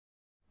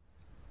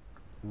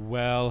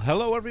Well,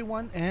 hello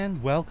everyone,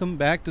 and welcome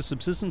back to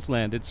Subsistence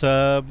Land. It's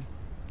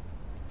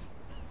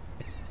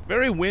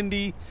very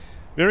windy,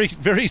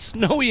 very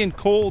snowy and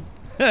cold.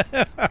 But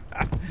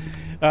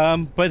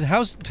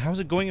how's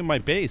it going in my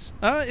base?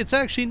 It's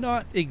actually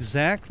not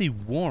exactly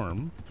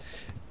warm.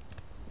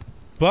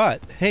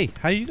 But hey,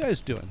 how you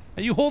guys doing?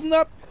 Are you holding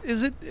up?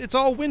 It's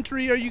all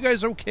wintry. Are you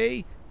guys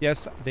okay?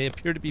 Yes, they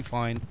appear to be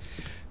fine.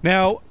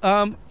 Now,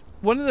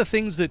 one of the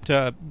things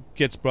that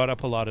gets brought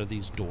up a lot are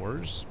these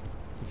doors.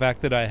 The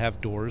fact that I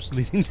have doors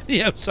leading to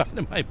the outside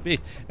of my base,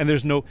 and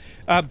there's no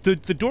the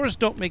doors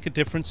don't make a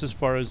difference as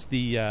far as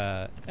the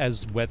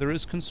as weather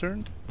is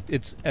concerned.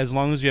 It's as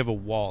long as you have a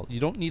wall.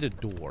 You don't need a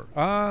door.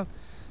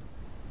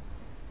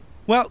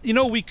 Well, you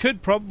know, we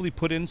could probably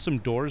put in some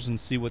doors and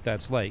see what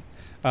that's like,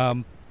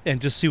 and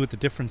just see what the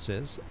difference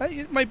is.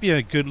 It might be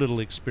a good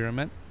little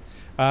experiment.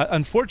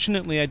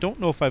 Unfortunately, I don't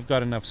know if I've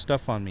got enough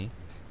stuff on me.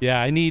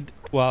 Yeah, I need.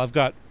 Well, I've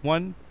got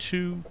 1,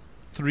 2,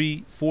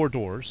 3, 4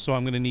 doors, so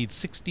I'm going to need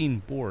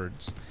 16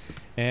 boards.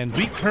 And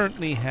we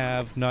currently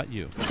have, not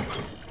you.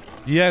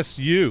 Yes,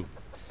 you.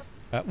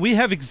 We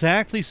have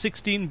exactly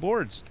 16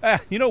 boards.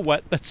 You know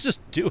what? Let's just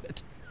do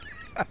it.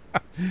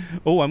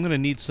 Oh, I'm going to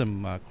need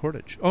some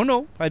cordage. Oh,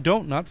 no, I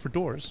don't. Not for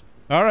doors.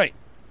 All right.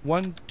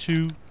 1,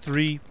 2,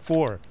 3,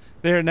 4.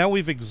 There, now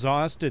we've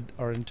exhausted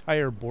our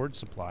entire board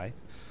supply.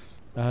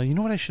 You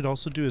know what I should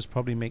also do is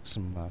probably make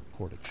some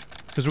cordage.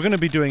 Because we're going to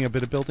be doing a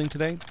bit of building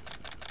today.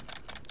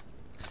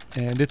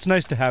 And it's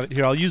nice to have it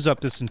here. I'll use up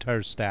this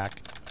entire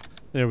stack.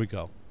 There we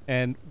go.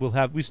 And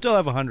we still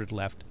have 100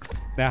 left.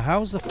 Now,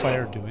 how's the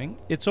fire doing?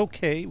 It's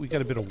okay. We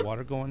got a bit of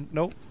water going.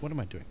 Nope. What am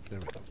I doing? There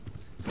we go.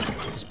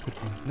 Just put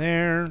them in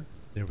there.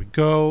 There we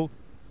go.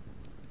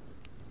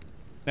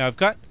 Now, I've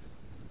got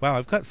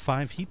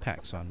 5 heat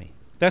packs on me.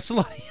 That's a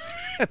lot.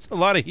 That's a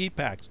lot of heat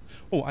packs.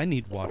 Oh, I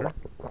need water.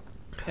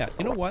 Yeah,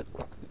 you know what?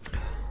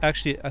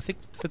 Actually, I think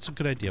that's a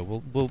good idea.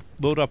 We'll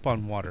load up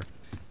on water.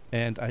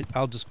 And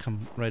I'll just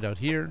come right out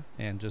here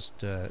and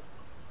just, wait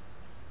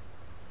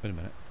a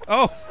minute.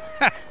 Oh!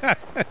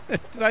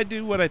 Did I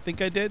do what I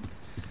think I did?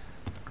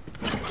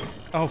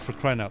 Oh, for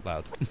crying out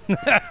loud.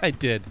 I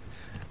did.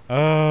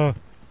 Oh.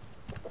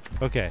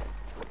 Okay.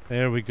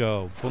 There we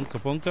go. Bunka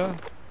bunka.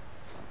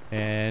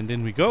 And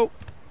in we go.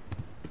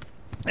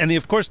 And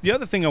of course, the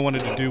other thing I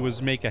wanted to do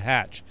was make a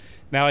hatch.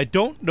 Now, I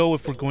don't know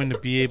if we're going to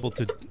be able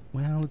to...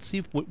 Well, let's see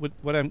if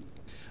what I'm...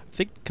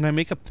 Can I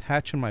make a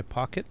hatch in my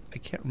pocket? I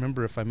can't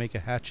remember if I make a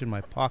hatch in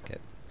my pocket.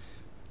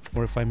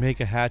 Or if I make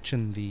a hatch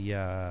in the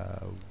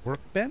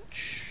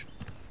workbench.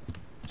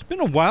 It's been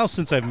a while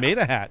since I've made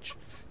a hatch.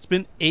 It's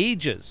been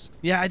ages.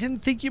 Yeah, I didn't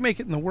think you make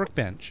it in the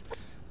workbench.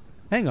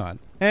 Hang on.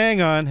 Hang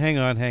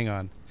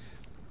on.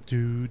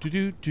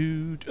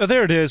 Oh,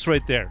 there it is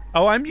right there.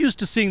 Oh, I'm used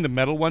to seeing the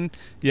metal one.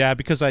 Yeah,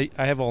 because I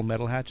have all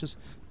metal hatches.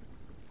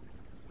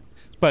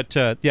 But,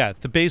 yeah,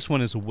 the base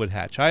one is a wood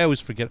hatch. I always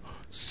forget.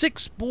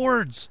 6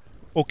 boards!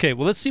 Okay,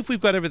 well, let's see if we've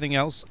got everything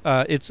else.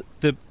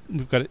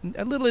 We've got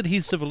a little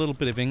adhesive, a little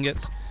bit of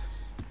ingots.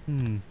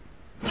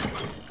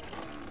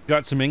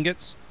 Got some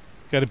ingots.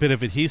 Got a bit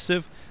of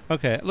adhesive.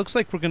 Okay, it looks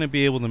like we're going to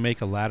be able to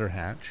make a ladder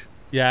hatch.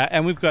 Yeah,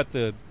 and we've got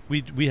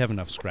we have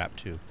enough scrap,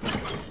 too.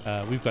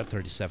 We've got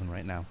 37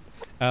 right now.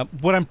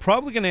 What I'm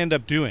probably going to end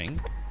up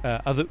doing,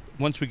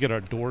 once we get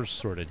our doors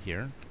sorted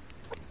here...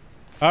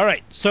 All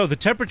right, so the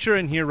temperature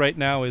in here right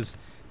now is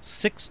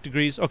 6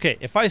 degrees. Okay,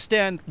 if I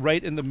stand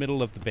right in the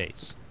middle of the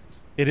base,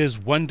 it is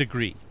 1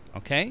 degree,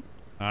 okay?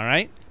 All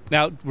right?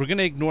 Now, we're going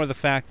to ignore the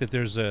fact that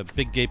there's a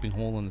big gaping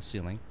hole in the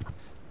ceiling.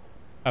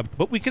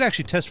 But we could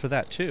actually test for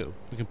that, too.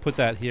 We can put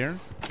that here.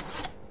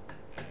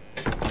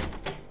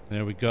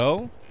 There we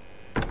go.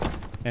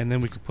 And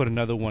then we could put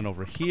another one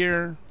over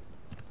here.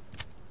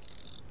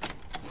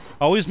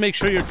 Always make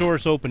sure your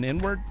doors open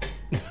inward.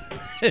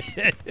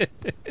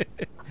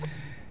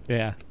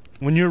 Yeah,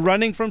 when you're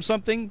running from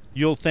something,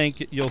 you'll thank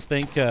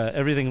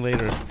everything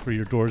later for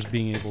your doors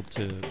being able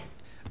to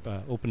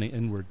open it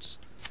inwards.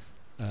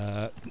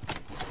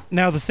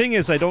 Now the thing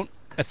is, yeah,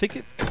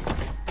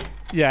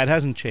 it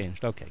hasn't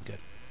changed. Okay, good.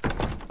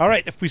 All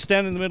right, if we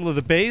stand in the middle of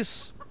the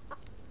base,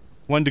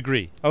 1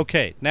 degree.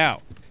 Okay,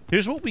 now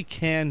here's what we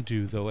can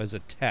do though as a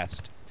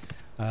test.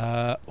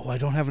 Oh, I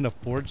don't have enough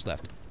boards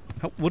left.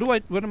 What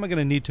am I going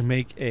to need to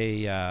make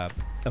a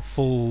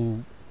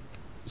full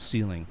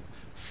ceiling?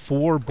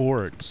 4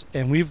 boards,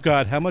 and we've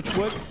got how much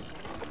wood?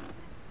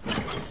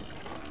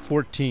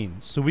 14.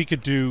 So we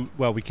could do,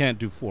 well, we can't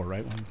do 4,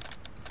 right?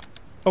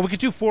 Oh, we could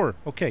do 4.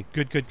 Okay,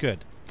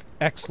 good.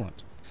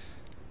 Excellent.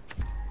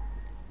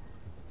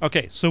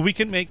 Okay, so we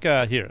can make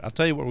here. I'll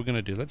tell you what we're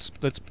gonna do. Let's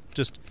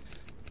just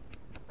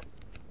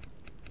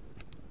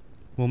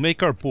we'll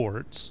make our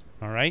boards,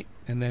 all right,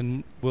 and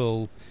then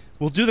we'll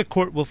do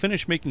we'll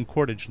finish making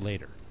cordage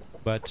later.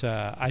 But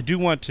I do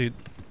want to.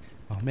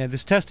 Oh man,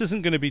 this test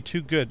isn't going to be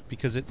too good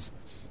because it's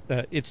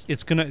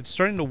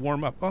starting to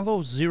warm up.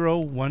 Although 0,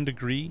 1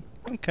 degree,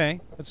 okay,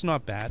 that's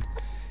not bad.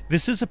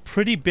 This is a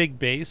pretty big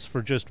base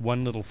for just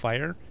one little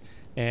fire,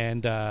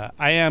 and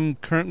I am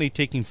currently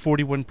taking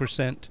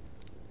 41%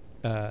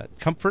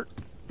 comfort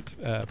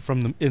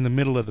in the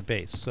middle of the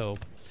base. So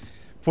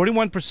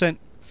 41%,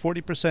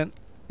 40%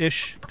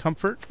 ish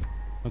comfort.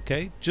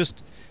 Okay,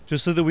 just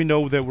so that we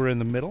know that we're in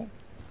the middle.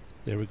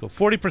 There we go,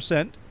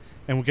 40%,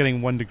 and we're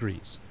getting 1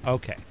 degrees.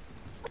 Okay,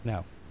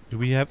 now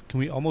can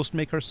we almost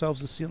make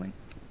ourselves a ceiling?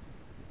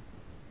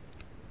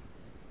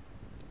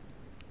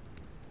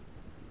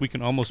 We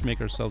can almost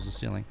make ourselves a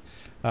ceiling.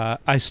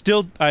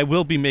 I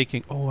will be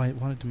making... Oh, I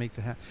wanted to make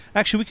the hatch.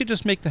 Actually, we could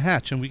just make the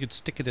hatch and we could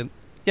stick it in...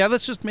 Yeah,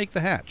 let's just make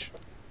the hatch.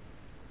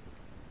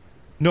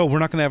 No, we're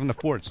not going to have enough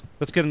boards.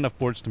 Let's get enough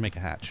boards to make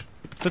a hatch.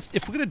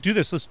 If we're going to do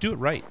this, let's do it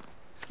right.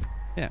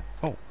 Yeah.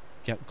 Oh,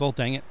 yeah, God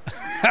dang it.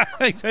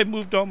 I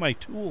moved all my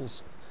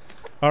tools.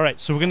 All right,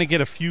 so we're going to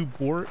get a few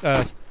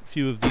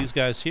of these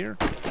guys here.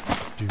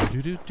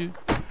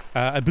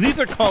 I believe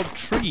they're called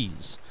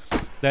trees.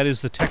 That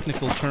is the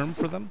technical term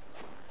for them.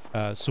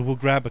 So we'll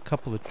grab a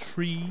couple of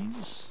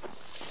trees.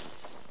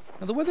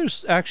 Now the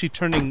weather's actually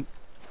turning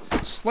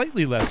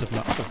slightly less, if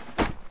not... Oh,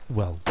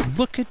 well,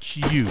 look at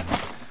you.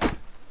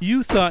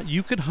 You thought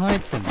you could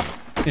hide from me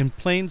in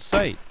plain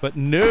sight, but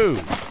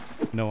no.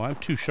 No, I'm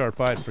too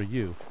sharp-eyed for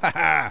you. Ha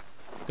ha!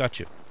 Got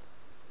you.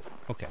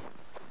 Okay.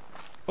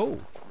 Oh.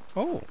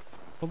 Oh.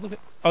 Oh, look at...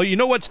 Oh, you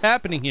know what's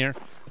happening here?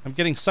 I'm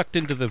getting sucked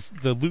into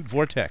the loot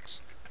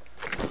vortex.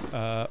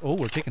 Oh,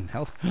 we're taking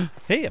health.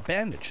 Hey, a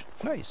bandage.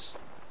 Nice.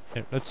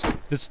 Here,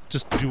 let's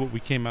just do what we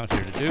came out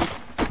here to do.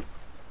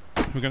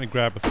 We're going to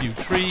grab a few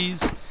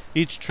trees.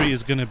 Each tree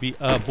is going to be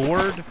a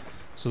board.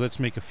 So let's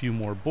make a few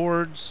more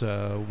boards.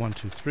 1,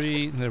 2,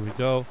 3. There we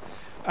go.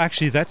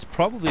 Actually, that's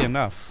probably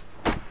enough.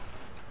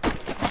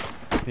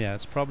 Yeah,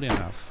 it's probably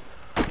enough.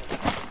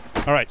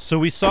 All right, so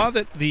we saw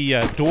that the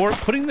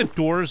putting the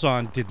doors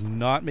on did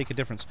not make a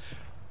difference.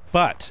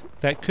 But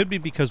that could be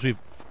because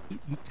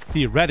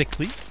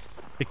theoretically,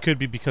 it could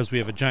be because we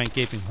have a giant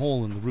gaping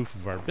hole in the roof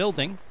of our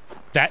building.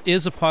 That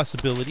is a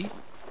possibility.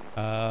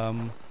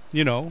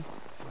 You know.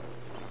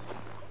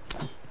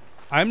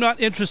 I'm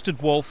not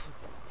interested, Wolf.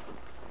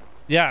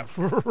 Yeah.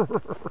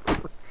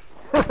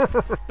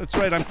 That's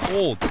right, I'm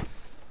cold.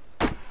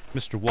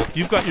 Mr. Wolf,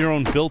 you've got your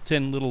own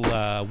built-in little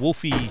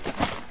wolfy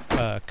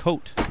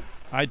coat.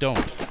 I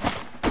don't.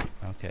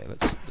 Okay,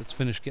 let's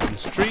finish getting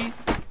this tree,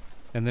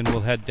 and then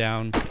we'll head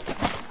down.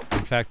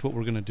 In fact, what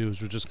we're going to do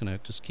is we're just going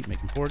to keep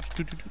making boards.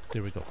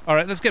 There we go. All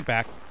right, let's get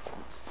back.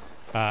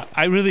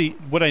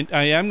 What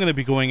I am going to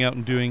be going out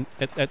and doing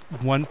at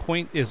one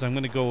point is I'm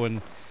going to go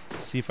and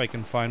see if I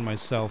can find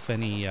myself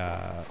any...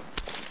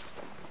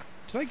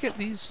 Did I get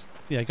these?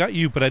 Yeah, I got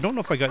you, but I don't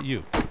know if I got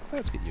you.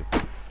 Let's get you.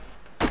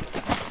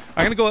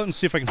 I'm going to go out and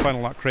see if I can find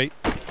a lock crate.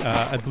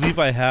 I believe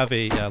I have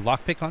a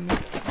lockpick on me,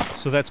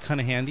 so that's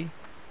kind of handy.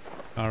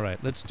 All right,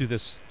 let's do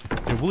this.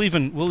 Here, we'll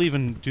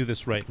even do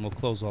this right, and we'll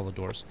close all the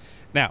doors.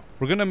 Now,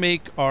 we're going to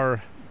make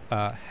our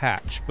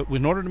hatch, but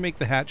in order to make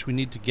the hatch, we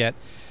need to get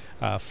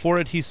 4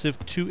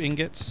 adhesive, 2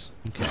 ingots.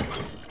 Okay.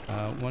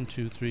 1,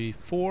 2, 3,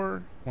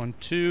 4. 1,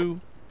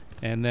 2.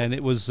 And then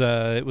it was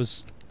a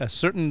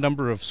certain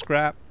number of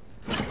scrap.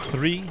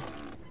 3.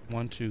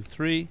 1, 2,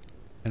 3.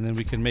 And then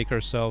we can make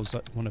ourselves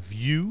one of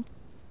you.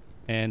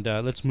 And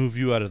let's move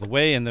you out of the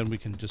way, and then we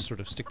can just sort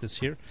of stick this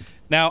here.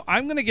 Now,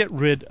 I'm going to get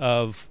rid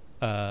of...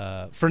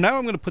 for now,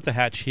 I'm going to put the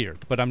hatch here,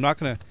 but I'm not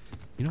going to...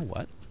 You know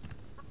what?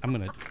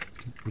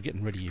 We're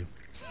getting rid of you.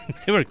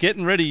 We're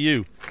getting rid of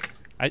you.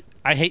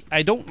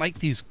 I don't like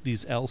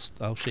these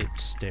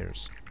L-shaped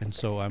stairs, and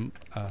so I'm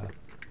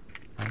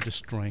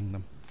destroying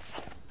them.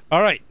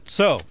 All right,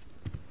 so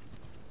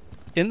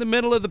in the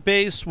middle of the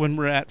base, when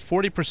we're at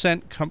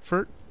 40%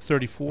 comfort,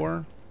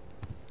 34,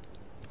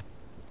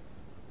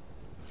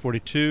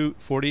 42,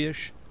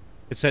 40-ish,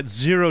 it's at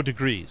 0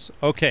 degrees.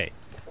 Okay,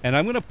 and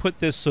I'm going to put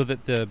this so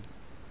that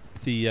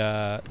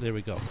there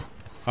we go.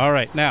 All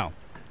right, now,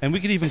 and we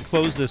can even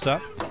close this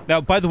up.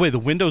 Now, by the way, the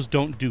windows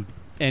don't do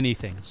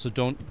anything, so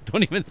don't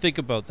even think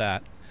about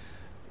that.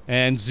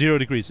 And 0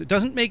 degrees. It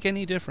doesn't make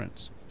any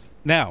difference.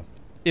 Now,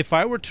 if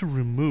I were to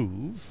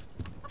move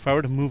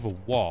a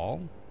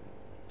wall...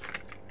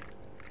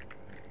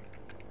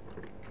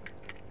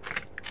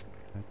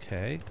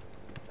 Okay.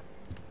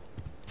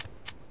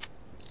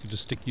 I'll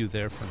just stick you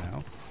there for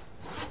now.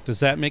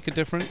 Does that make a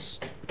difference?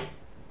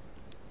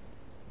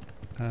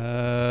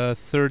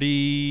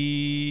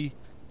 30...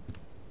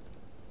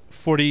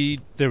 40...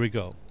 There we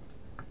go.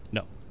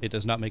 No, it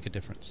does not make a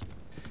difference.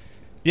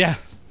 Yeah.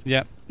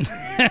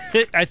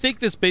 I think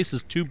this base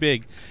is too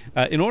big.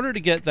 In order to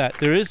get that,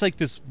 there is like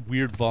this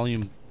weird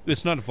volume.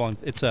 It's not a volume.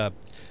 It's a...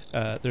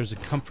 there's a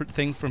comfort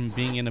thing from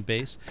being in a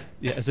base.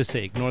 Yeah, as I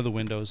say, ignore the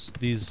windows.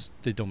 They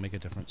don't make a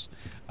difference.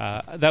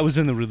 That was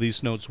in the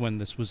release notes when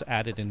this was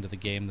added into the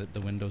game, that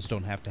the windows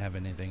don't have to have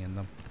anything in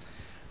them.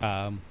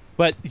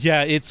 But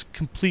yeah, it's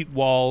complete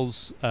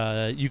walls.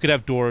 You could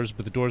have doors,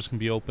 but the doors can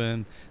be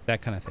open,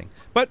 that kind of thing.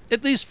 But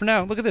at least for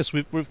now, look at this.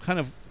 We've kind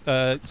of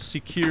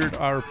secured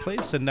our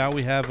place, and now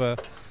we have a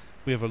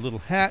little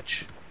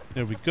hatch.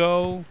 There we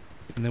go,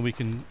 and then we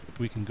can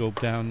go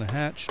down the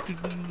hatch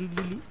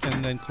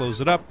and then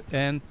close it up,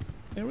 and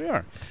there we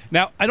are.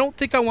 Now, I don't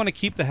think I want to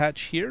keep the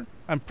hatch here.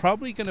 I'm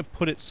probably going to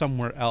put it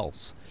somewhere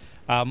else.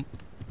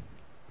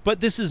 But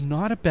this is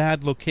not a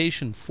bad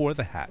location for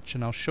the hatch,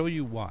 and I'll show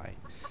you why.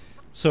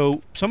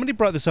 So somebody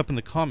brought this up in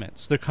the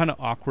comments. They're kind of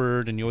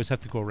awkward, and you always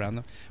have to go around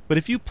them. But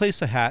if you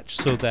place a hatch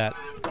so that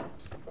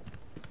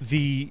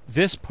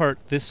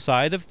this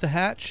side of the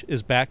hatch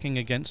is backing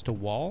against a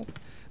wall,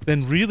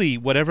 then really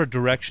whatever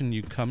direction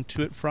you come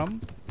to it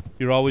from,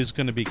 you're always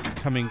going to be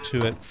coming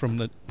to it from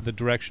the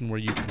direction where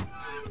you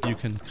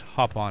can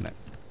hop on it.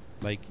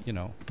 Like, you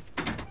know.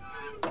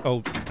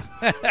 Oh,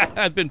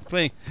 I've been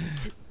playing.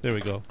 There we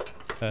go.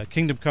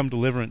 Kingdom Come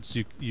Deliverance.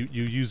 You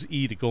use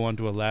E to go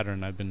onto a ladder,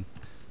 and I've been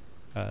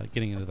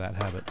getting into that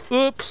habit.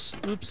 Oops,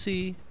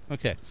 oopsie.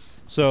 Okay,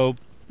 so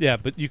yeah,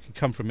 but you can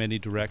come from any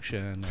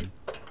direction, and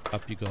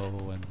up you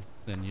go, and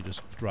then you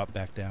just drop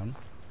back down.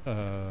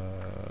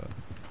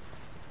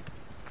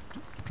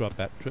 Drop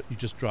back. You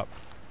just drop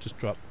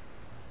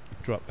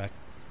back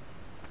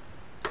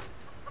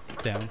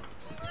down.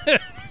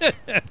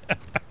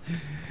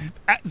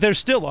 They're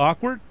still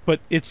awkward, but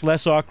it's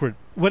less awkward.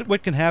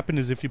 What can happen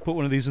is if you put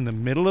one of these in the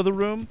middle of the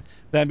room,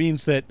 that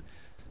means that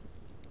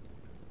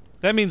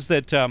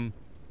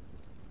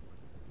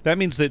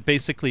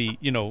basically,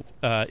 you know,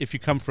 if you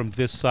come from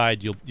this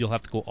side, you'll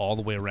have to go all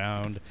the way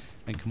around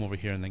and come over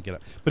here and then get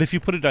up. But if you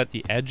put it at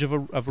the edge of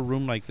a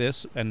room like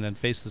this and then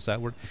face this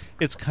outward,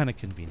 it's kind of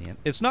convenient.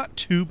 It's not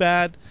too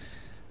bad.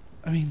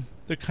 I mean,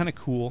 they're kind of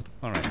cool.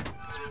 All right,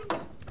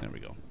 there we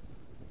go.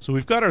 So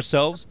we've got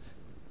ourselves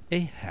a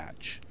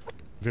hatch.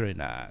 Very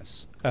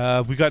nice.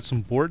 We got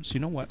some boards. You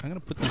know what? I'm gonna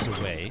put these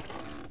away.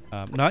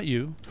 Not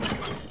you.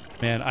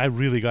 Man, I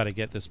really got to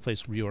get this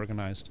place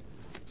reorganized.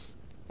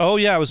 Oh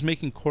yeah, I was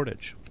making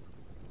cordage.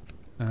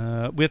 We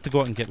have to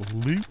go out and get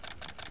loot.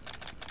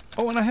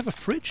 Oh, and I have a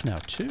fridge now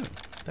too.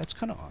 That's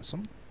kind of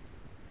awesome.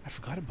 I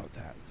forgot about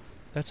that.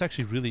 That's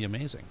actually really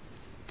amazing.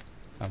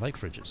 I like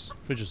fridges.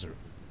 Fridges are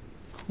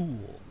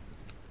cool.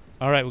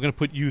 All right, we're gonna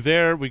put you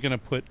there. We're gonna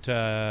put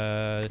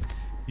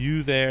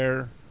you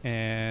there,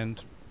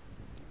 and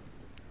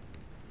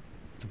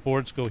the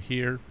boards go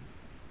here.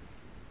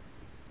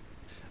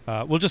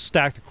 We'll just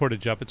stack the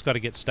cordage up. It's got to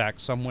get stacked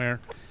somewhere.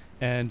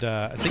 And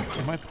I think,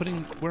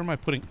 where am I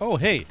putting? Oh,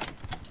 hey.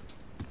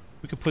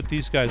 We could put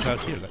these guys out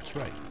here. That's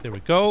right. There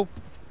we go.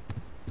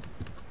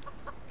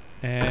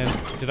 And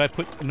did I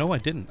put, no, I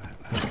didn't.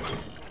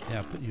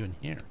 Yeah, I put you in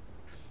here.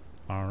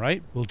 All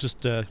right. We'll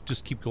just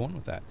keep going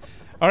with that.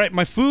 All right.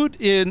 My food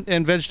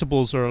and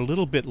vegetables are a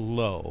little bit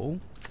low.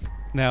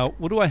 Now,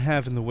 what do I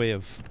have in the way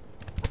of,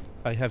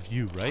 I have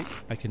you, right?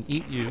 I can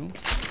eat you.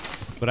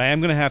 But I am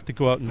going to have to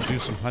go out and do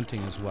some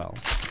hunting as well.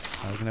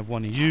 I'm going to have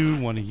one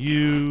of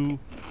you.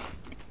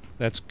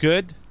 That's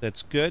good.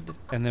 That's good.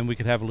 And then we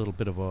could have a little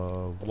bit of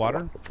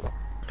water.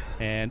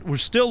 And we're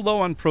still low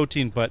on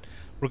protein, but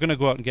we're going to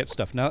go out and get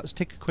stuff. Now let's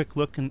take a quick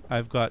look. And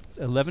I've got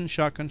 11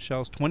 shotgun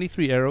shells,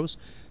 23 arrows.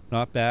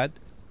 Not bad.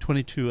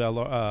 22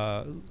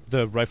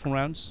 the rifle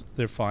rounds.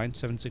 They're fine.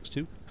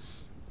 7.62.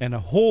 And a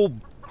whole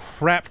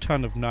crap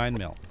ton of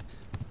 9mm.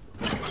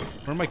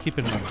 Where am I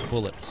keeping my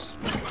bullets?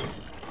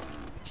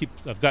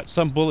 I've got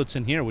some bullets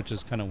in here, which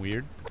is kind of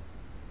weird.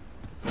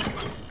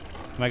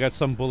 And I got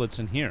some bullets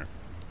in here.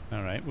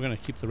 All right, we're gonna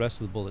keep the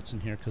rest of the bullets in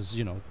here because,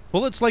 you know,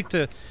 bullets like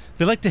to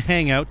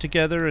hang out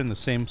together in the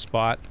same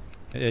spot.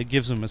 It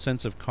gives them a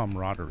sense of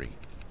camaraderie.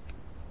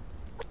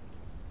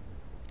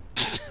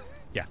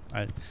 Yeah,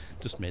 I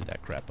just made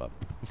that crap up,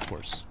 of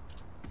course.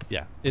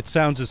 Yeah, it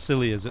sounds as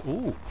silly as it.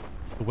 Ooh,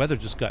 the weather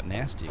just got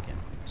nasty again.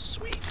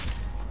 Sweet.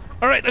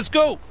 All right, let's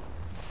go.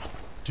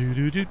 Do.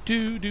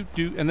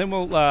 And then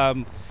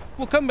we'll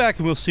come back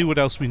and we'll see what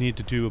else we need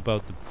to do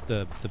about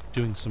the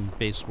doing some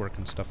base work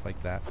and stuff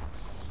like that.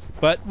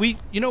 But we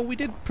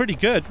did pretty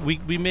good.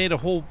 We made a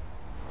whole.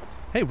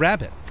 Hey,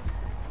 rabbit.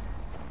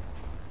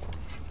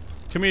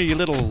 Come here, you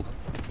little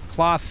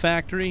cloth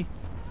factory.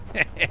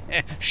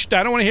 Shh,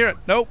 I don't want to hear it.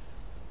 Nope.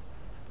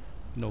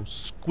 No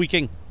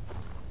squeaking.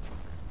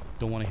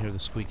 Don't want to hear the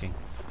squeaking.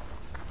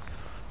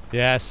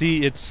 Yeah,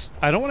 see,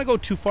 I don't want to go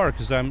too far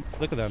because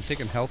look at that, I'm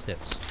taking health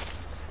hits.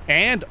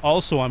 And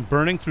also, I'm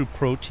burning through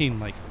protein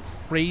like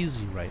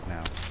crazy right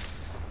now.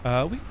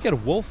 We can get a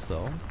wolf,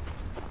 though.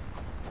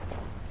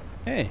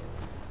 Hey.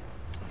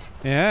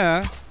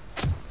 Yeah.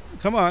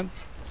 Come on.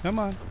 Come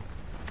on.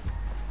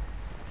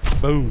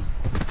 Boom.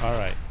 All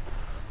right.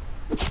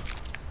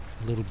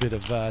 A little bit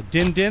of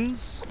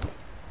din-dins.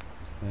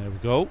 There we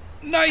go.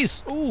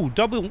 Nice! Ooh,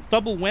 double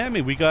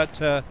whammy. We got...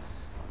 that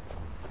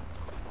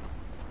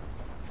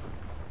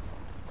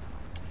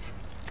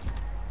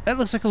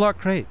looks like a lot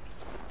crate.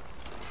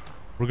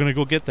 We're gonna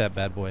go get that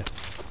bad boy.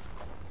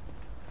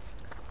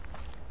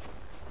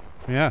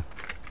 Yeah.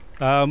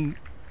 Hey,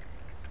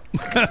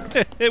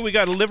 we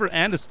got a liver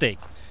and a steak.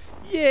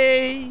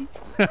 Yay!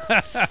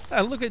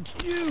 Look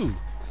at you.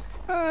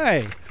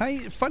 Hi.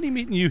 Hi. Funny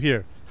meeting you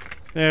here.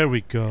 There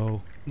we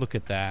go. Look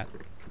at that.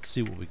 Let's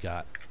see what we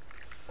got.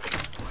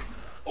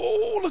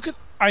 Oh, look at...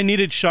 I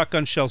needed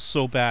shotgun shells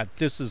so bad.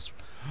 This is...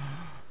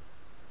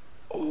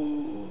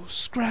 Oh,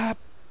 scrap.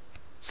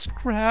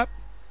 Scrap.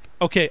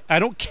 Okay, I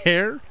don't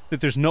care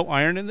that there's no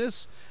iron in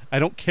this. I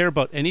don't care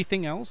about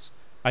anything else.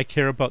 I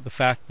care about the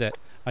fact that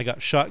I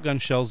got shotgun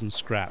shells and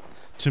scrap.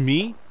 To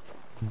me,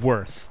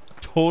 worth.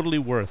 Totally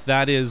worth.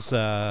 That is,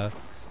 oh,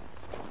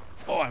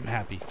 I'm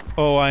happy.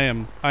 Oh, I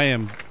am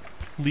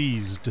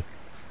pleased.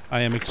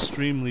 I am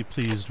extremely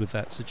pleased with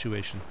that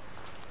situation.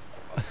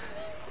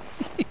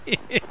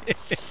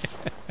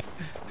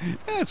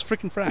 Yeah, it's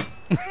frickin' frack.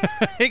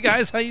 Hey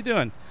guys, how you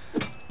doing?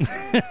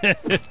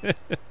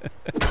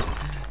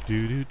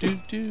 Do do do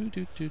do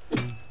do do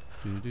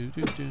do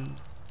do do.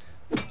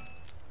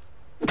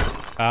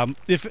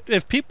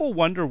 If people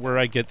wonder where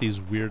I get these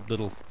weird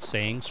little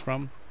sayings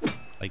from,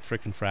 like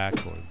frickin'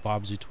 frack or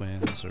Bobsy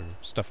Twins or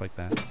stuff like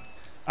that,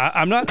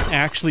 I'm not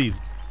actually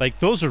like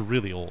those are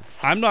really old.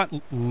 I'm not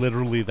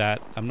literally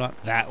that. I'm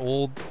not that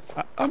old.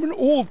 I'm an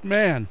old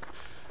man.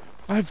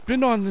 I've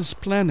been on this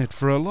planet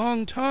for a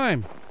long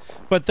time.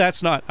 But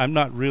that's not, I'm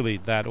not really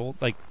that old.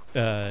 Like,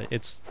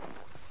 it's,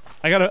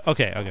 I gotta,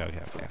 okay.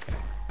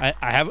 I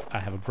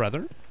have a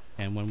brother,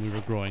 and when we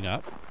were growing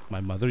up, my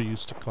mother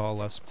used to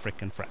call us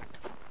frickin' frack.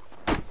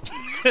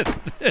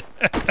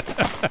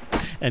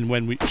 And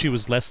when she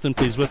was less than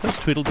pleased with us,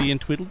 Tweedledee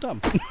and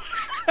Tweedledum.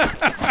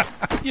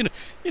 You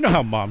know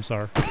how moms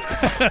are.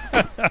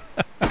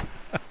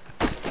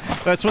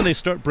 That's when they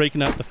start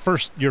breaking out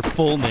your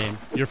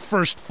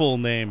first full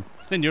name.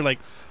 And you're like,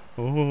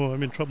 oh,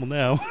 I'm in trouble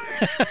now.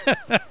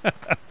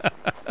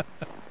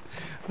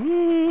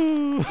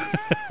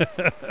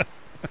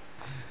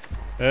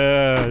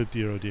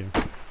 Dear, oh dear.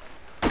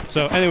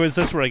 So, anyways,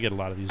 that's where I get a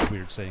lot of these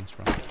weird sayings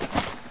from.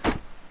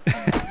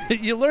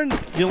 You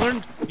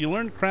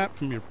learn crap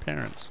from your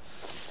parents.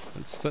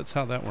 That's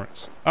how that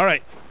works. All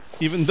right.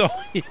 Even though,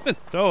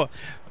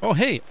 oh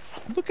hey,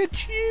 look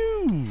at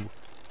you.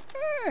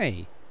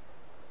 Hey.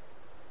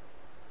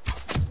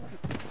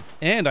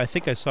 And I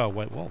think I saw a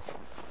white wolf.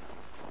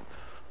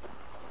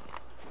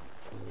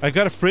 I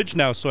got a fridge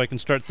now, so I can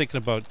start thinking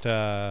about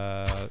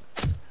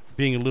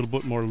being a little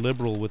bit more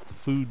liberal with the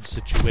food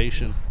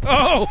situation.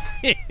 Oh!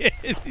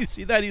 You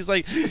see that?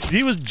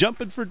 He was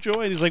jumping for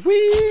joy, and he's like,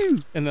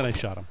 wee! And then I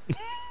shot him.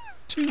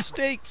 2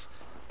 steaks.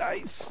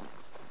 Nice.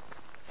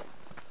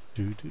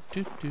 Do.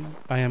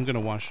 I am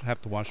going to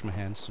have to wash my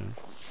hands soon.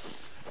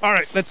 All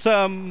right, let's,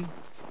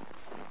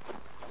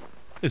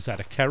 is that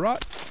a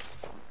carrot?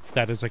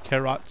 That is a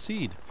carrot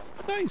seed.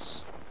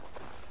 Nice.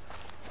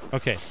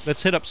 Okay,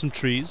 let's hit up some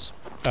trees.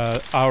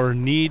 Our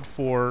need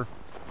for...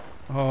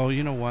 Oh,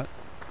 you know what?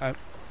 You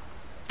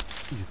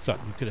thought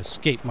you could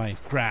escape my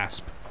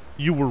grasp.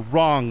 You were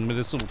wrong,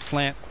 medicinal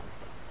plant.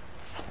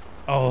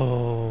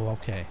 Oh,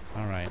 okay.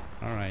 All right.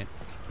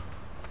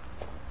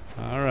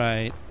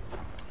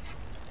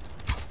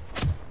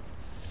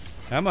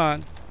 Come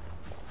on.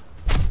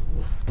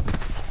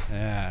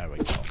 There we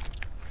go.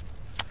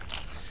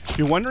 If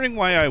you're wondering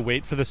why I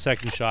wait for the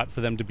second shot for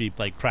them to be,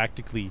 like,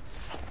 practically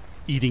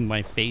eating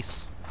my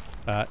face,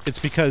 it's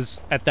because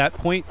at that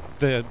point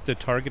the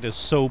target is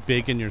so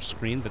big in your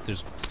screen that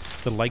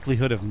the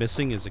likelihood of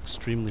missing is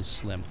extremely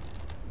slim.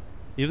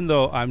 Even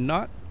though I'm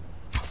not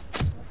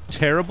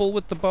terrible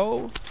with the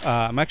bow,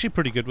 I'm actually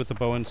pretty good with the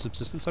bow in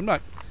Subsistence. I'm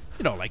not,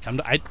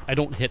 I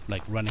don't hit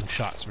like running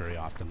shots very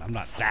often. I'm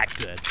not that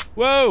good.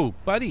 Whoa,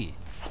 buddy!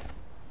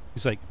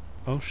 He's like,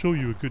 I'll show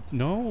you a good.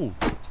 No,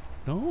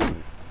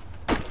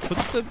 put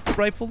the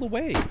rifle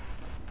away.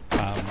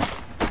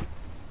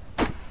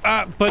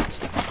 But,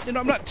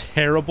 I'm not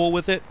terrible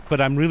with it, but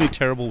I'm really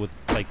terrible with,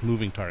 like,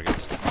 moving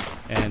targets.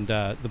 And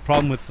the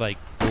problem with, like,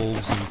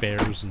 wolves and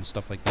bears and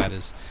stuff like that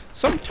is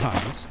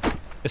sometimes,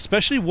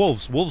 especially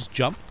wolves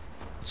jump,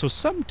 so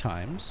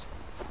sometimes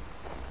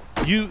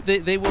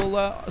they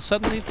will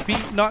suddenly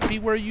not be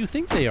where you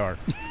think they are.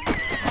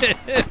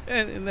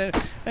 and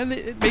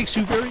it makes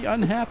you very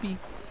unhappy.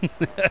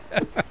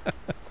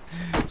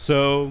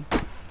 So,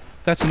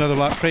 that's another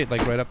lot crate,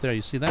 like, right up there.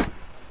 You see that?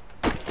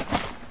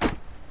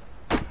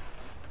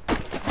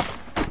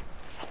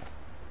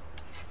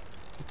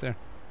 There.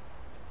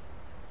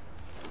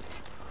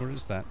 Where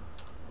is that?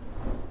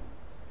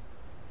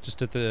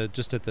 Just at the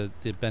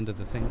bend of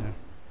the thing there.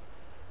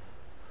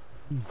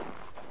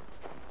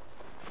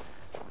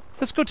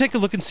 Let's go take a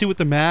look and see what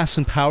the mass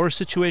and power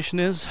situation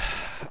is.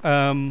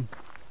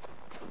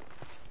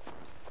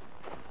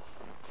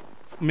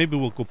 Maybe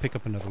we'll go pick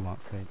up another lot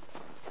crate.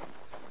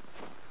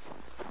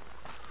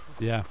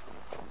 Yeah,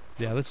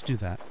 let's do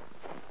that.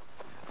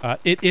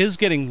 It is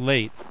getting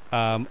late.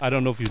 I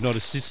don't know if you've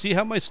noticed. You see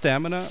how my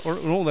stamina...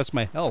 No, that's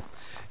my health.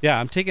 Yeah,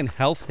 I'm taking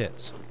health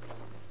hits.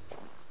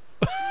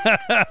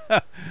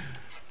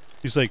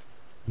 He's like,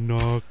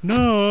 knock,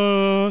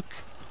 knock.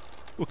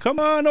 Well, come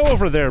on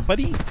over there,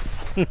 buddy.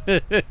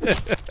 Did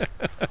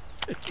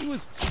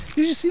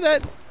you see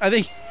that? I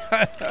think...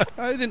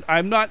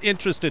 I'm not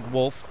interested,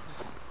 wolf.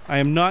 I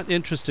am not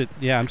interested.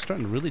 Yeah, I'm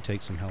starting to really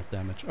take some health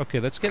damage. Okay,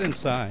 let's get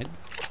inside.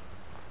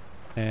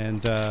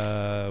 And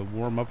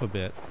warm up a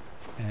bit.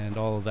 And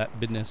all of that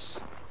business.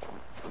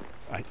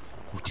 Do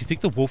you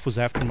think the wolf was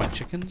after my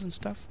chickens and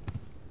stuff?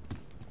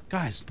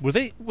 Guys, was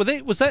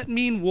that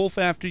mean wolf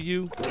after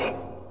you?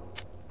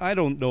 I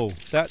don't know.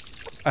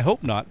 I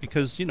hope not,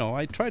 because,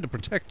 I try to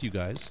protect you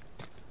guys.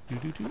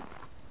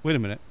 Wait a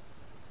minute.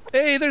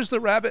 Hey, there's the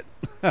rabbit.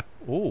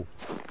 Oh,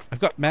 I've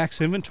got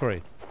max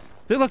inventory.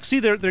 Look, see,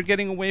 they're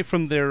getting away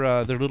from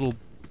their little.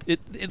 It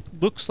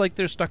looks like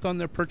they're stuck on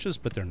their perches,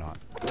 but they're not.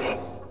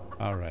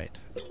 All right,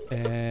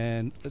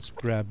 and let's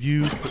grab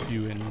you, put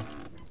you in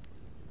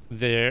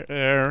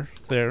there.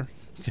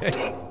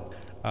 Okay.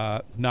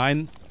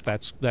 9.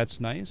 That's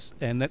nice.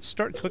 And let's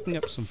start cooking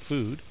up some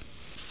food.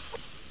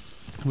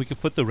 We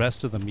could put the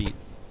rest of the meat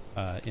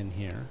in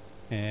here,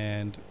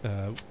 and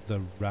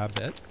the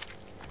rabbit.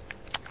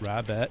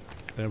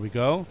 There we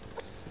go.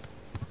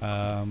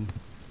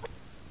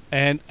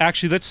 And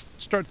actually, let's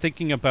start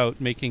thinking about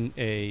making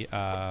a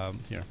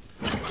here.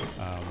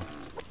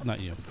 Not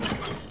you.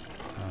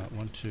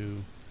 1,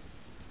 2,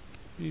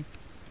 3.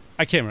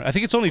 I can't remember. I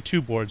think it's only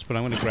 2 boards, but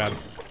I'm gonna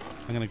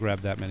grab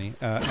that many.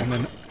 And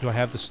then do I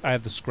have this? I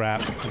have the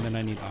scrap, and then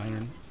I need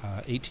iron.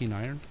 18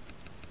 iron.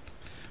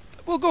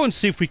 We'll go and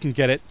see if we can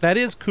get it. That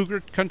is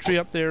cougar country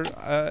up there.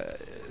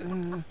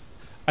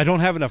 I don't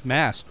have enough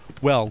mass.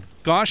 Well,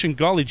 gosh and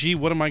golly gee,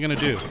 what am I gonna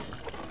do?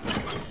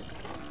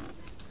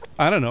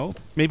 I don't know.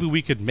 Maybe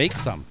we could make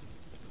some.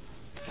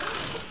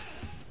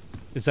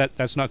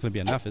 That's not gonna be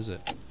enough, is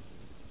it?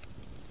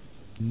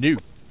 No.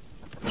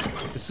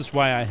 This is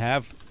why I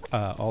have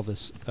all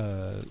this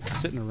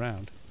sitting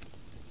around.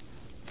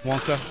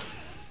 Wonka.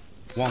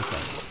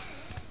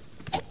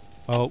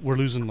 Oh, we're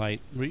losing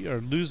light. We are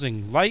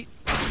losing light.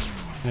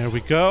 There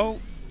we go.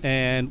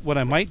 And what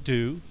I might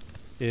do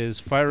is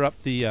fire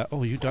up the...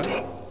 oh, are you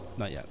done?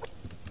 Not yet.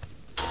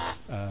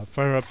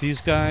 Fire up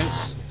these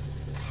guys.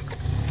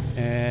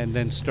 And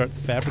then start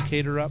the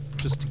fabricator up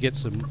just to get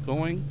some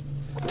going.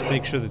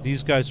 Make sure that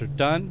these guys are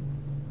done.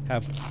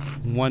 Have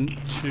 1,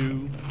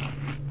 2...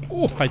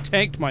 Oh, I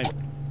tanked my...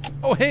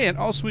 Oh, hey, and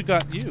also we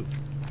got you.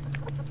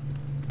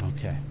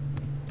 Okay.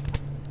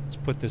 Let's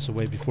put this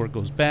away before it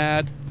goes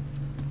bad.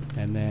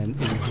 And then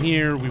in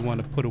here, we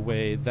want to put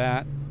away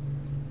that.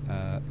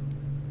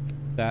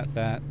 That,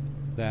 and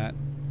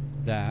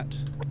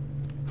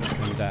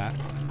that.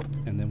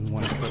 And then we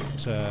want to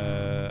put,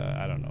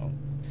 I don't know,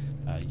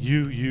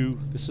 you.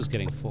 This is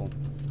getting full.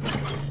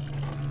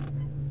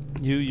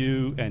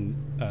 You, and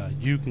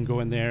you can go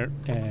in there,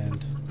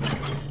 and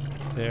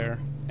there,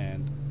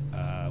 and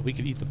we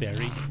could eat the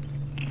berry.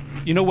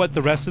 You know what?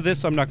 The rest of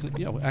this, I'm not going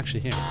to, actually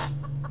here.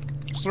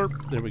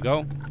 Slurp. There we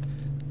go.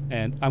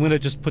 And I'm going to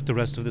just put the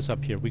rest of this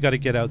up here. We got to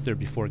get out there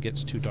before it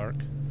gets too dark.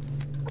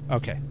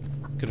 Okay.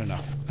 Good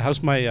enough.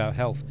 How's my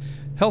health?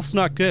 Health's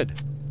not good.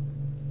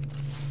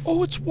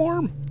 Oh, it's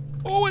warm.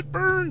 Oh, it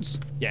burns.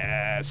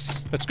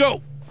 Yes. Let's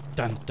go.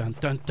 Dun, dun,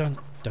 dun, dun,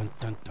 dun,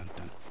 dun, dun,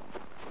 dun.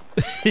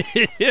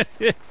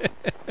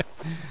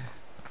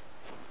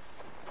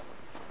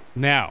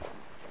 Now.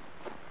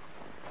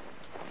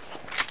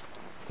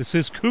 This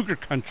is cougar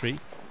country,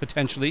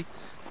 potentially.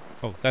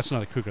 Oh, that's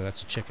not a cougar.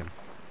 That's a chicken.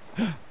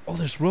 Oh,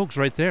 there's rogues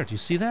right there. Do you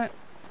see that?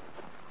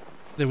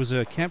 There was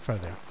a campfire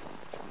there.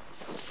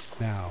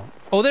 Now,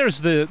 oh,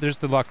 there's the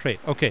locked crate.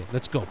 Okay,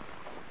 let's go.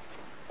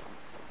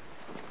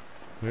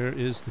 Where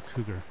is the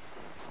cougar?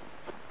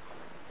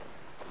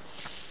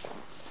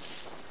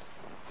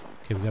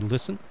 Okay, we gotta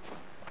listen.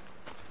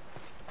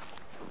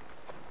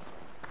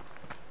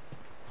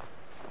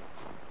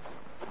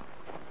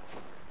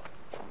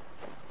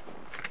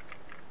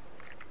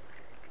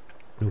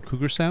 No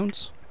cougar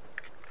sounds?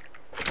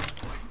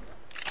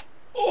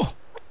 Oh!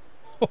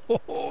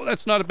 Oh,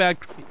 that's not a bad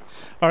crate.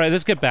 All right,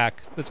 let's get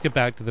back. Let's get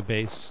back to the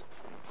base.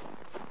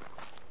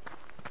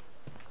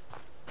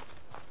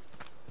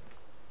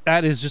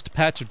 That is just a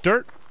patch of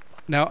dirt.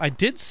 Now, I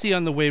did see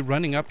on the way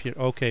running up here.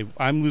 Okay,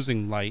 I'm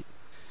losing light.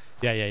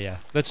 Yeah.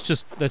 Let's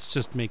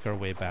just make our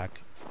way back.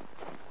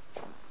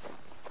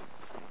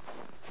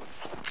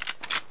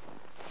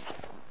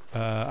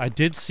 I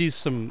did see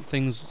some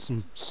things,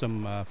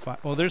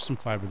 oh, there's some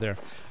fiber there.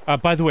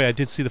 By the way, I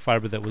did see the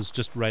fiber that was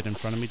just right in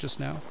front of me just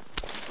now,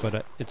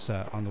 but it's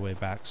on the way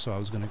back, so I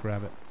was going to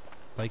grab it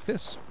like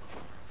this.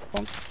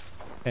 Bonk.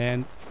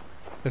 And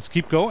let's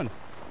keep going.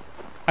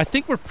 I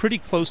think we're pretty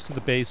close to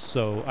the base,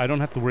 so I don't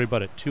have to worry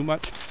about it too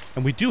much.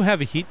 And we do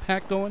have a heat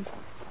pack going,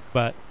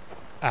 but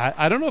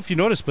I don't know if you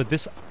noticed, but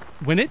this,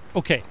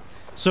 okay.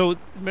 So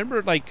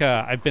remember, like,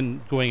 I've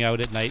been going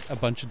out at night a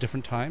bunch of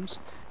different times,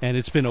 and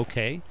it's been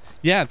okay.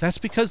 Yeah, that's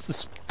because the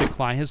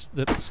sky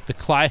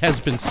has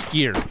been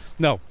skeered.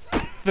 No,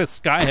 the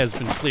sky has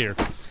been clear.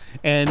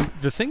 And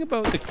the thing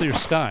about the clear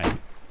sky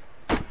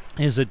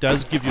is it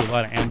does give you a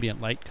lot of ambient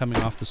light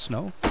coming off the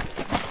snow.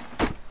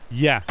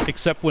 Yeah,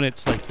 except when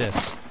it's like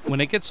this.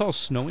 When it gets all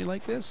snowy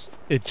like this,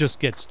 it just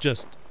gets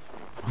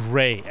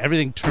gray.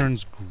 Everything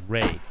turns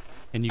gray,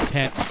 and you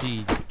can't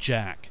see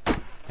jack.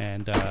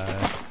 And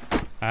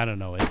I don't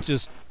know.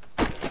 It's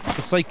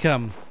like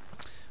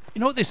you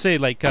know what they say?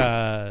 Like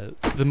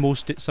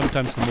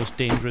sometimes the most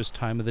dangerous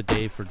time of the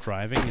day for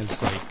driving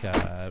is like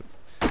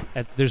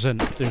there's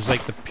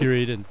like the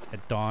period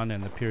at dawn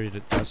and the period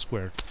at dusk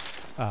where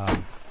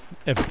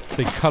if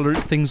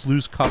the things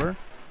lose color,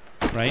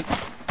 right?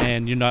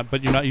 And you're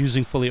not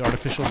using fully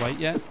artificial light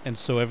yet, and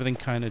so everything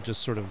kind of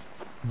just sort of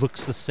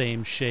looks the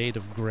same shade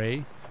of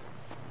gray.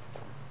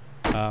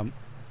 All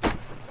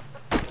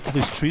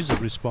these trees have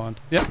respawned.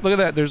 Yeah, look at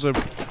that. There's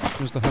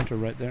the hunter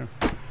right there.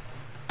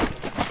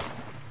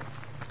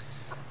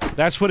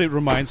 That's what it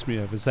reminds me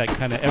of, is that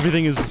kind of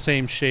everything is the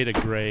same shade of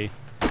gray.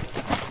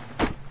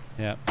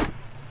 Yeah.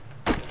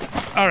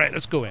 All right,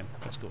 let's go in.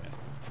 Let's go in.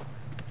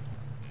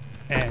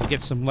 And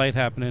get some light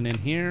happening in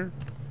here.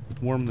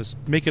 Warm this,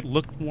 make it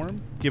look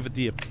warm, give it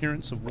the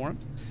appearance of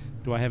warmth.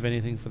 Do I have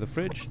anything for the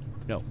fridge?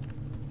 No.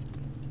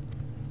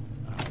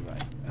 All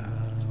right.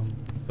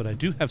 But I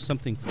do have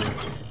something for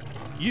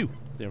you.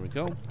 There we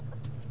go.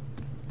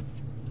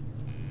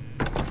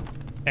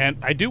 And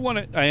I do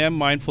want to, I am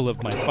mindful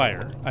of my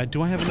fire.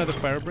 Do I have another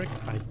fire brick?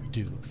 I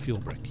do. Fuel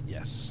brick,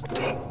 yes.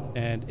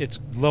 And it's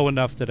low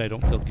enough that I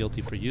don't feel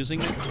guilty for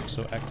using it.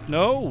 So,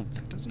 no,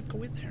 that doesn't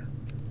go in there.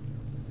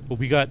 Well,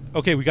 we got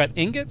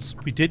ingots.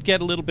 We did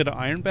get a little bit of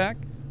iron back.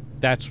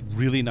 That's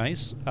really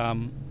nice. I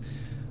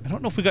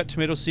don't know if we got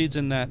tomato seeds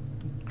in that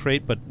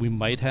crate, but we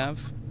might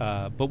have.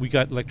 But we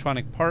got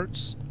electronic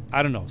parts.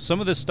 I don't know. Some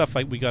of this stuff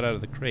we got out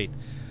of the crate.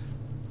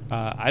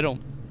 I'm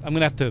going to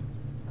have to...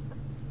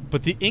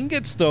 But the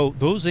ingots, though,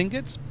 those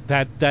ingots,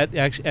 that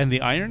actually, and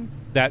the iron,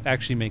 that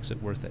actually makes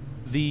it worth it.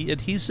 The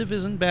adhesive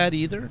isn't bad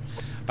either.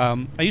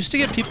 I used to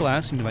get people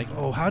asking me, like,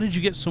 oh, how did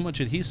you get so much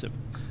adhesive?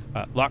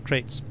 Lock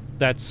crates.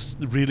 That's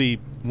really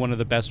one of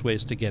the best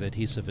ways to get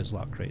adhesive is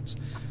lock crates.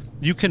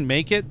 You can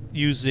make it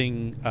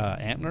using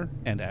antler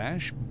and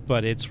ash,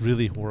 but it's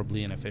really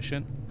horribly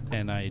inefficient.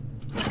 And I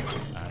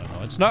don't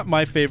know. It's not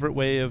my favorite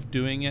way of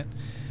doing it.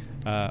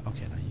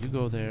 Okay, now you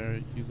go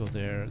there, you go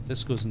there.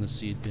 This goes in the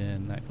seed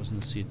bin, that goes in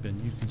the seed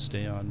bin. You can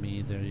stay on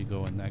me. There you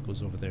go, and that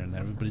goes over there, and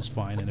everybody's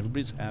fine, and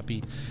everybody's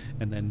happy.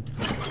 And then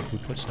we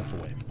put stuff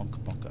away. Bunka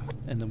bunka.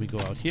 And then we go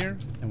out here,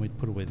 and we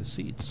put away the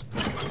seeds.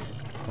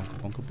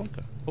 Bunka bunka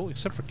bunka. Oh,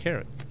 except for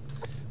carrot.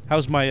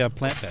 How's my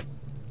plant bed?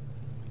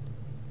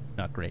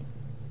 Not great.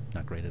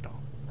 Not great at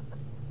all.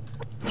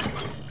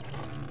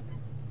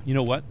 You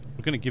know what?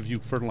 We're going to give you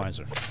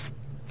fertilizer.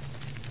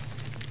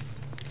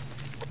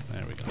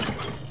 There we go.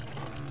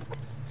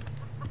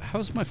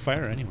 How's my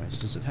fire anyways?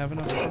 Does it have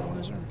enough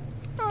fertilizer?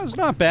 Oh, it's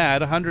not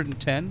bad.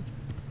 110.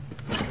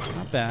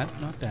 Not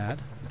bad. Not bad.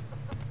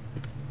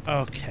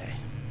 Okay.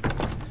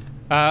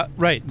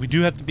 Right. We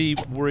do have to be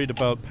worried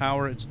about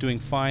power. It's doing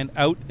fine.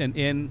 Out and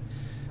in.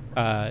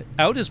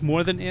 Out is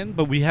more than in,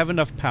 but we have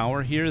enough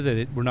power here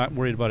that we're not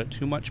worried about it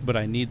too much, but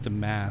I need the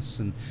mass.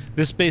 And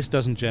this base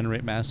doesn't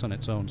generate mass on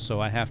its own, so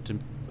I have to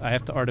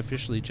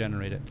artificially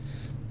generate it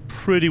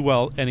pretty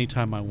well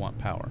anytime I want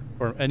power.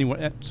 Or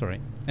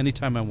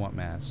anytime I want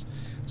mass.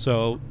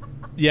 So,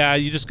 yeah,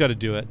 you just got to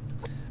do it.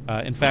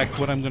 In fact,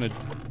 what I'm going to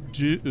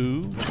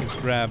do is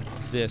grab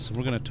this, and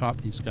we're going to top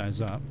these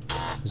guys up,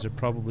 because they're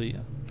probably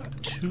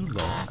too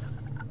low.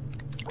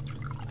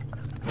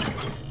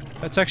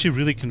 That's actually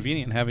really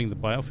convenient having the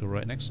biofuel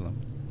right next to them.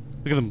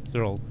 Look at them,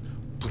 they're all...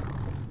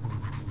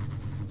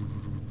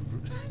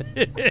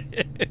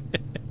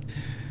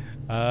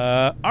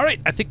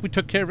 Alright, I think we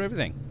took care of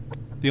everything.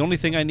 The only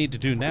thing I need to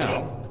do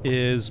now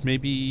is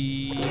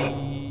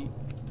maybe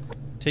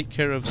take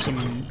care of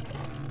some...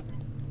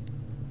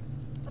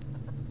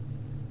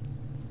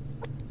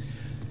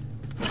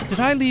 Did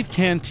I leave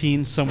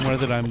canteen somewhere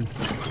that I'm...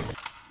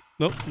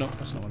 Nope, nope,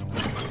 that's not what I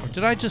want. Or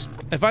did I just...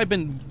 Have I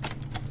been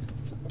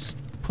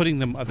putting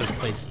them other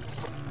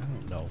places? I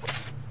don't know.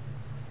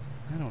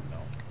 I don't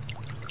know.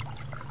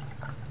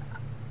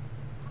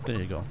 There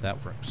you go,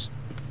 that works.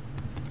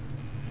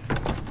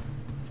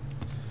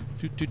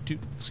 Toot, toot, toot.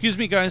 Excuse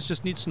me, guys,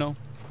 just need snow.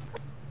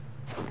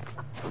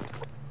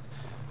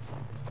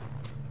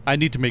 I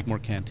need to make more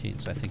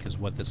canteens, I think is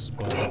what this is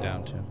boiling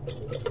down to.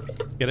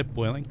 Get it?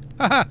 Boiling?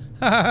 Ha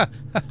ha!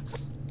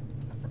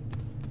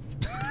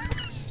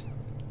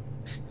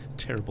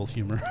 Terrible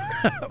humor.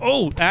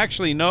 Oh,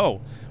 actually,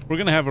 no. We're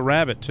going to have a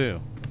rabbit,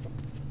 too.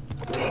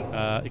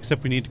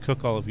 Except we need to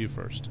cook all of you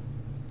first.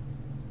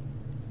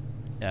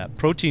 Yeah,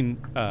 protein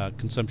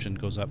consumption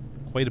goes up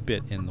quite a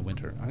bit in the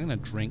winter. I'm going to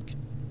drink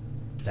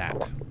that.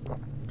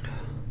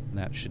 And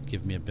that should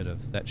give me a bit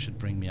of... That should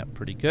bring me up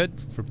pretty good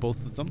for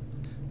both of them.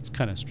 It's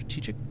kind of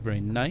strategic. Very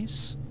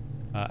nice.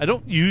 I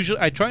don't usually...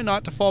 I try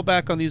not to fall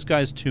back on these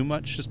guys too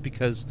much just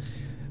because...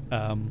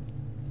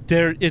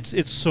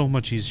 it's so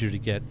much easier to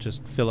get...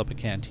 Just fill up a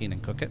canteen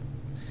and cook it.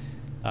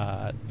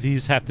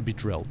 These have to be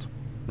drilled,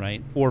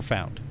 right? Or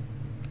found.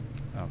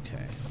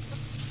 Okay.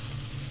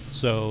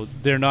 So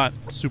they're not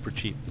super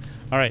cheap.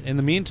 All right. In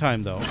the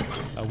meantime, though,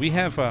 we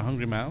have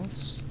hungry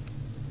mouths.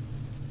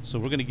 So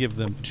we're going to give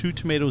them 2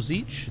 tomatoes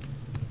each,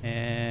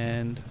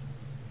 and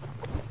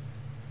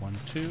 1,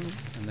 2,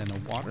 and then a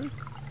water,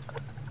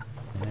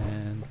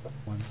 and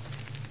 1,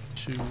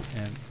 2,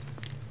 and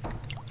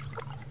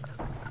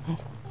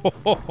ho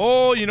ho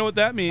ho! You know what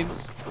that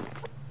means.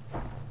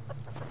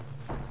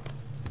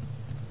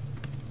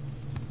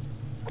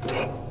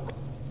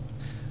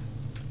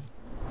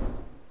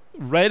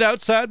 Right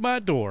outside my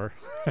door.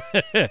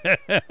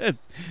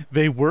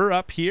 They were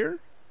up here,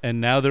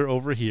 and now they're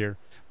over here.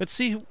 Let's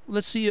see.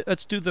 Let's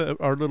do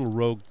our little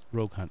rogue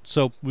hunt.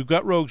 So we've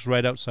got rogues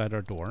right outside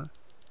our door.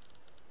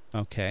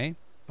 Okay.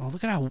 Oh,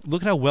 look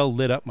at how well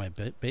lit up my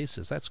base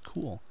is. That's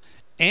cool.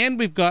 And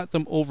we've got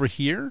them over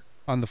here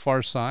on the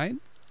far side,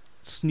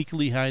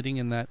 sneakily hiding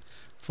in that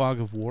fog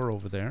of war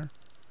over there.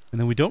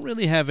 And then we don't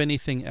really have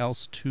anything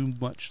else too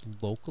much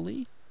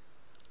locally.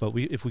 But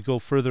if we go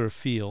further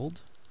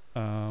afield,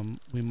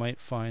 we might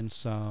find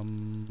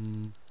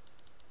some.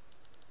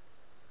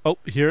 Oh,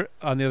 here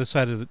on the other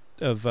side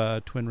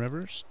of Twin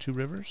Rivers, Two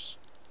Rivers.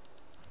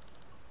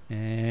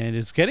 And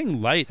it's getting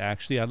light,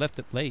 actually. I left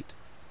it late.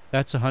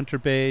 That's a hunter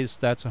base.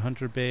 That's a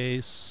hunter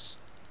base.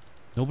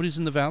 Nobody's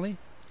in the valley?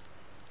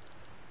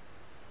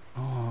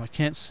 Oh, I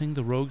can't sing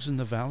the Rogues in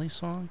the Valley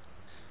song.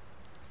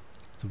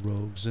 The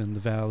rogues in the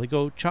valley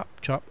go chop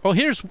chop. Oh,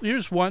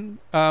 here's one.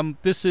 But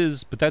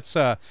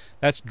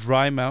that's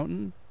Dry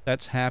Mountain.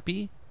 That's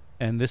Happy,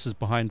 and this is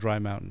behind Dry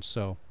Mountain.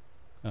 So,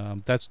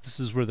 this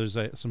is where there's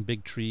some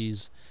big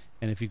trees,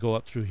 and if you go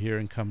up through here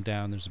and come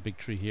down, there's a big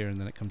tree here, and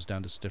then it comes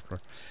down to Stiffer.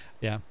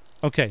 Yeah.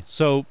 Okay.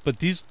 So, but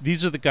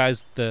these are the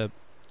guys.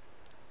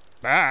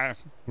 Right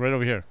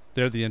over here.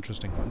 They're the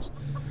interesting ones.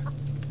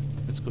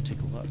 Let's go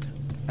take a look.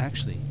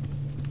 Actually,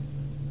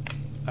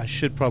 I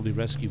should probably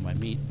rescue my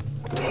meat.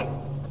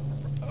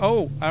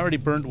 Oh, I already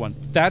burned one.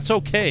 That's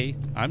okay.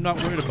 I'm not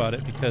worried about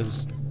it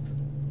because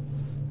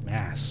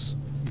mass.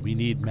 We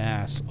need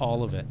mass,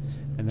 all of it.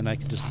 And then I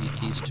can just eat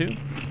these too.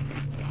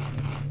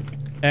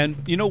 And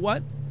you know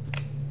what?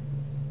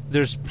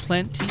 There's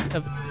plenty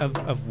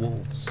of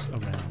wolves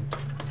around.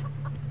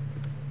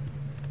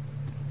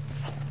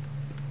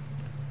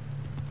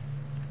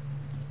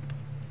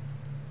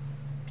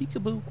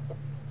 Peekaboo.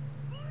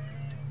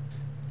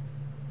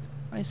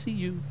 I see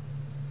you.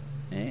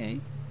 Hey.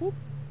 Whoop.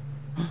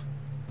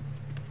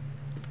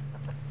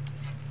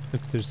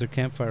 Look, there's their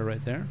campfire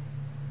right there.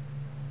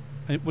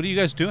 Hey, what are you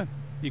guys doing?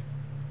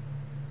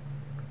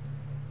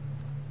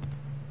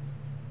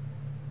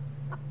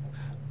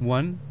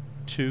 One,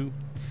 two,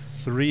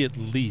 three at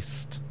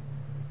least.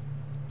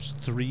 There's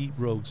 3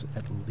 rogues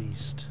at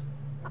least.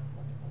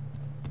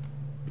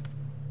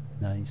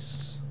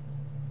 Nice.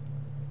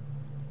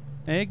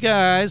 Hey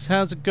guys,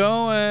 how's it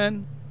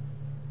going?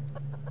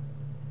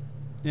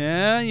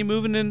 Yeah, you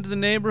moving into the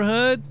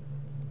neighborhood?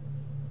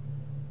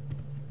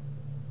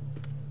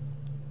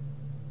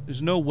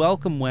 There's no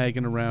welcome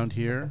wagon around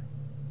here,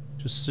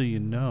 just so you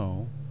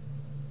know.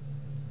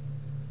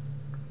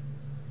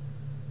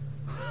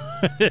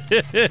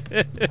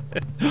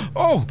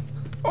 Oh!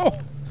 Oh!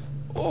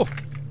 Oh!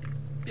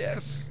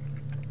 Yes!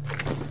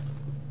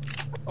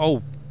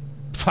 Oh!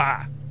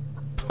 Pa!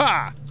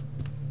 Pa!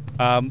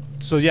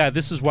 So yeah,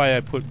 this is why I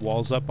put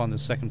walls up on the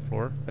second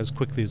floor as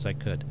quickly as I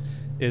could.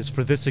 Is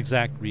for this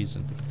exact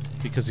reason,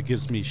 because it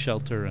gives me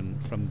shelter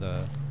and from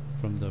the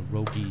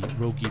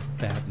roguey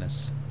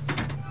badness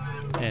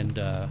and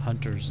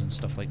hunters and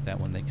stuff like that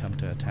when they come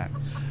to attack.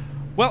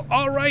 Well,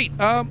 all right.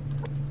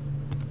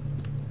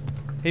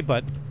 Hey,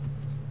 bud.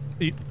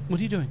 What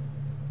are you doing?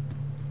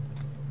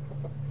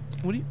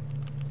 What are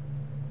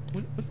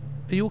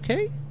you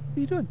okay? What are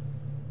you doing?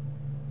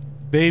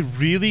 They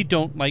really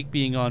don't like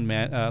being on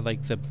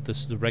like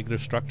the regular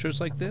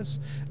structures like this.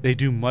 They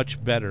do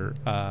much better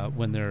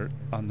when they're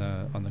on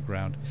the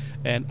ground,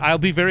 and I'll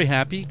be very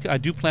happy. I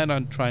do plan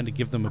on trying to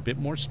give them a bit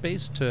more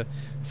space to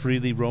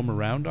freely roam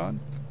around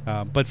on,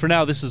 but for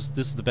now, this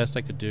is the best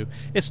I could do.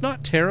 It's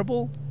not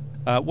terrible.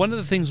 One of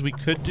the things we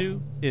could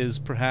do is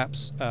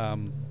perhaps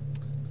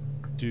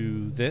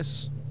do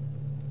this.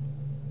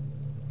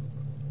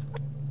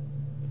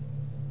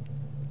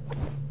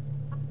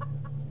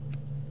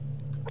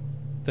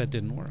 That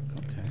didn't work.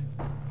 Okay.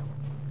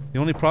 The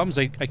only problem is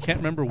I can't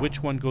remember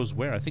which one goes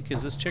where. I think,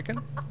 is this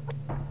chicken?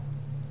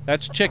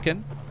 That's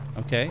chicken.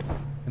 Okay.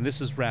 And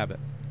this is rabbit.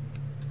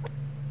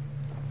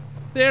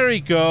 There he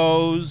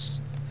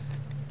goes.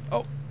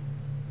 Oh.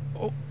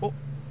 Oh, oh.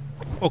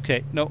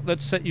 Okay. No,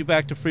 let's set you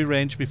back to free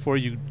range before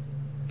you,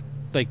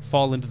 like,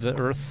 fall into the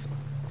earth.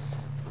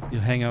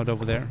 You'll hang out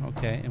over there.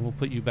 Okay. And we'll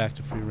put you back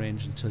to free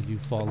range until you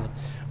fall in.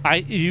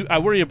 I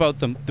worry about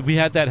them. We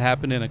had that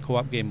happen in a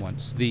co-op game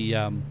once. We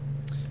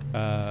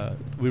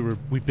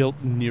built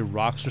near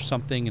rocks or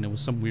something, and it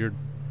was some weird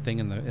thing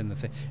in the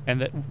thing,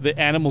 and the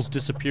animals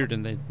disappeared,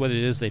 and what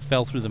it is, they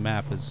fell through the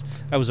map.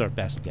 That was our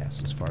best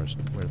guess as far as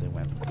where they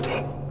went.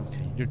 Okay,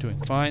 you're doing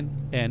fine.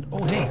 And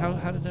oh hey,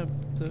 how did the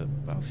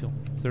biofuel?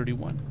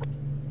 31.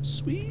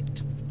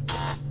 Sweet.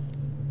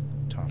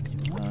 Top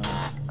you up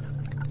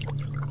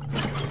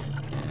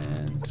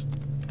and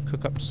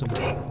cook up some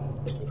more.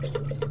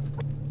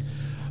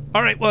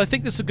 All right, well, I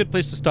think this is a good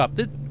place to stop.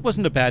 It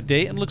wasn't a bad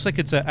day, and looks like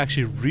it's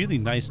actually a really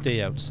nice day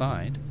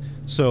outside.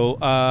 So,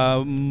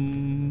 I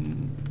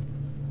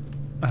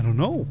don't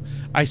know.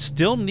 I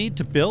still need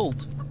to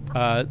build.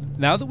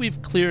 Now that we've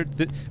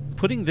cleared,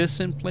 putting this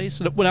in place,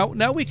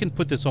 now we can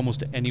put this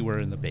almost anywhere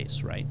in the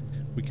base, right?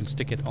 We can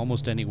stick it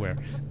almost anywhere.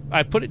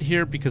 I put it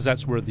here because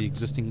that's where the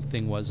existing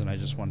thing was, and I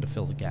just wanted to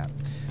fill the gap.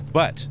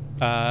 But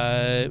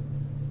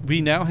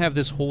we now have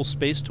this whole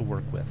space to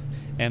work with.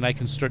 and I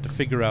can start to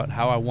figure out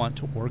how I want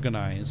to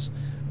organize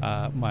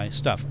my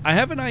stuff. I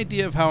have an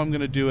idea of how I'm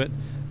going to do it,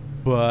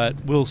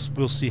 but we'll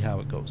see how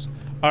it goes.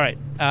 All right.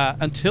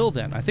 Until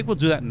then, I think we'll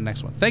do that in the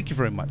next one. Thank you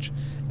very much,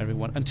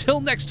 everyone.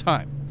 Until next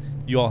time,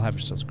 you all have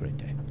yourselves a great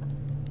day.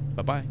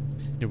 Bye-bye.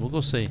 Here, we'll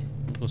go say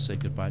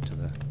goodbye to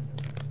the...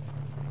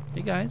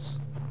 Hey, guys.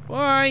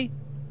 Bye.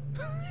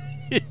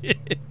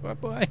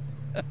 Bye-bye.